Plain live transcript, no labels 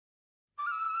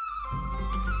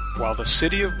While the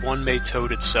city of Buon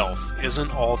itself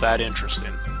isn't all that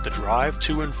interesting, the drive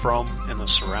to and from and the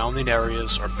surrounding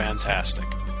areas are fantastic.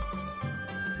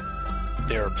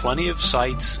 There are plenty of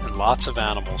sights and lots of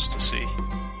animals to see.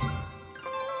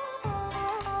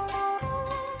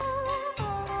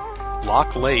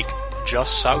 Loch Lake,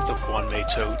 just south of Buon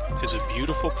is a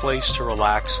beautiful place to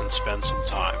relax and spend some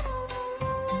time.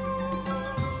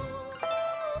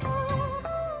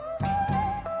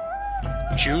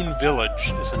 June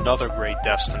Village is another great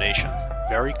destination,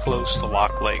 very close to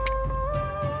Loch Lake.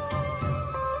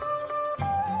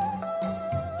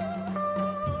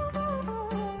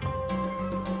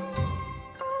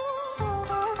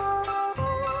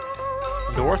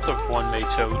 North of Buon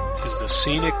is the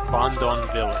scenic Buon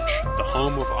Village, the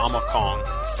home of Amakong,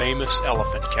 famous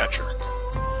elephant catcher.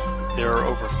 There are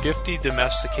over 50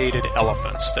 domesticated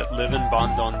elephants that live in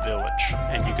Buon Village,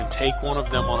 and you can take one of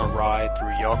them on a ride through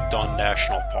Yeok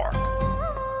National Park.